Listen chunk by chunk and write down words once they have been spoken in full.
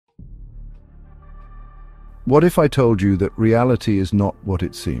What if I told you that reality is not what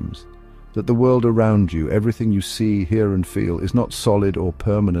it seems? That the world around you, everything you see, hear and feel, is not solid or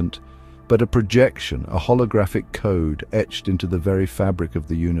permanent, but a projection, a holographic code etched into the very fabric of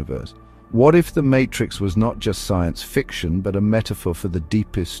the universe? What if the Matrix was not just science fiction, but a metaphor for the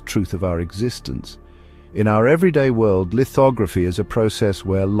deepest truth of our existence? In our everyday world, lithography is a process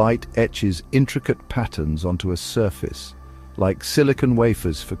where light etches intricate patterns onto a surface, like silicon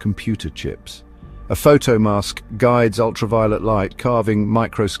wafers for computer chips. A photomask guides ultraviolet light, carving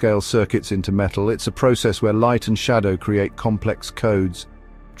microscale circuits into metal. It's a process where light and shadow create complex codes,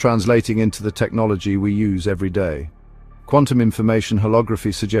 translating into the technology we use every day. Quantum information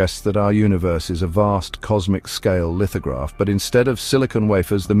holography suggests that our universe is a vast cosmic-scale lithograph, but instead of silicon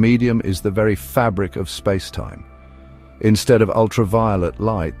wafers, the medium is the very fabric of space-time. Instead of ultraviolet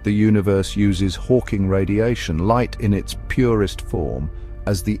light, the universe uses Hawking radiation, light in its purest form,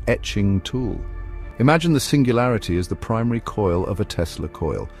 as the etching tool. Imagine the singularity as the primary coil of a Tesla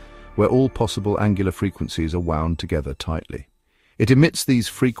coil, where all possible angular frequencies are wound together tightly. It emits these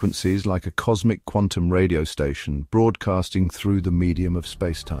frequencies like a cosmic quantum radio station, broadcasting through the medium of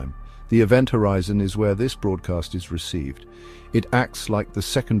space-time. The event horizon is where this broadcast is received. It acts like the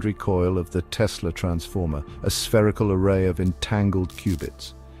secondary coil of the Tesla transformer, a spherical array of entangled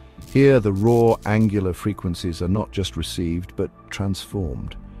qubits. Here, the raw angular frequencies are not just received, but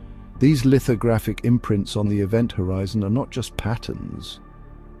transformed. These lithographic imprints on the event horizon are not just patterns.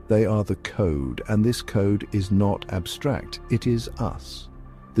 They are the code, and this code is not abstract. It is us.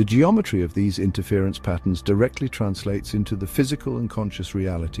 The geometry of these interference patterns directly translates into the physical and conscious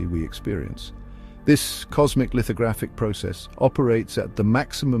reality we experience. This cosmic lithographic process operates at the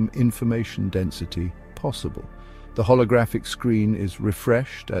maximum information density possible. The holographic screen is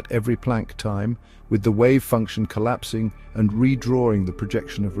refreshed at every Planck time, with the wave function collapsing and redrawing the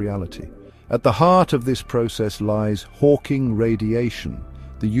projection of reality. At the heart of this process lies Hawking radiation,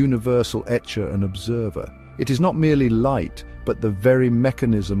 the universal etcher and observer. It is not merely light, but the very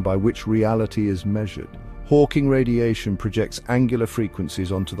mechanism by which reality is measured. Hawking radiation projects angular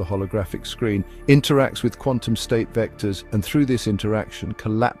frequencies onto the holographic screen, interacts with quantum state vectors, and through this interaction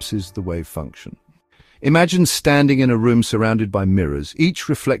collapses the wave function. Imagine standing in a room surrounded by mirrors, each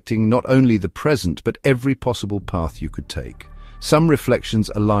reflecting not only the present, but every possible path you could take. Some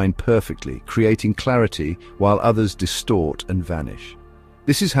reflections align perfectly, creating clarity, while others distort and vanish.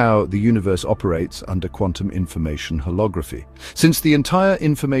 This is how the universe operates under quantum information holography. Since the entire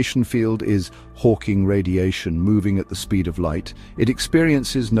information field is Hawking radiation moving at the speed of light, it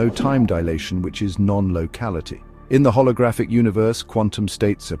experiences no time dilation, which is non-locality. In the holographic universe, quantum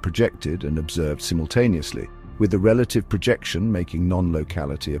states are projected and observed simultaneously, with the relative projection making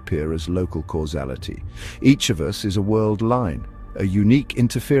non-locality appear as local causality. Each of us is a world line, a unique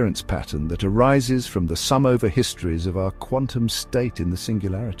interference pattern that arises from the sum-over histories of our quantum state in the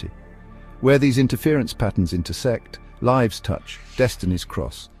singularity. Where these interference patterns intersect, lives touch, destinies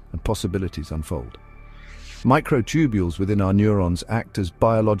cross, and possibilities unfold. Microtubules within our neurons act as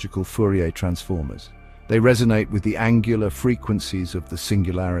biological Fourier transformers. They resonate with the angular frequencies of the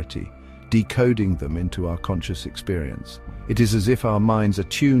singularity, decoding them into our conscious experience. It is as if our minds are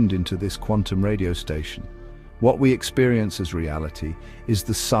tuned into this quantum radio station. What we experience as reality is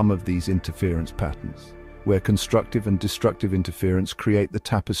the sum of these interference patterns, where constructive and destructive interference create the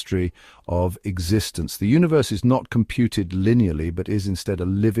tapestry of existence. The universe is not computed linearly, but is instead a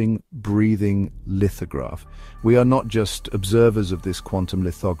living, breathing lithograph. We are not just observers of this quantum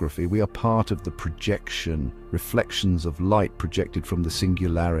lithography, we are part of the projection, reflections of light projected from the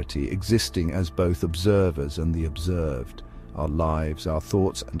singularity, existing as both observers and the observed. Our lives, our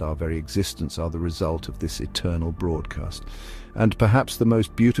thoughts, and our very existence are the result of this eternal broadcast. And perhaps the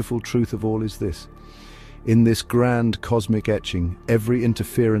most beautiful truth of all is this: in this grand cosmic etching, every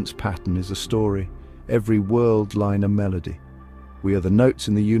interference pattern is a story, every world line a melody. We are the notes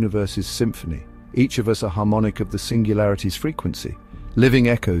in the universe's symphony, each of us a harmonic of the singularity's frequency, living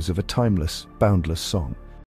echoes of a timeless, boundless song.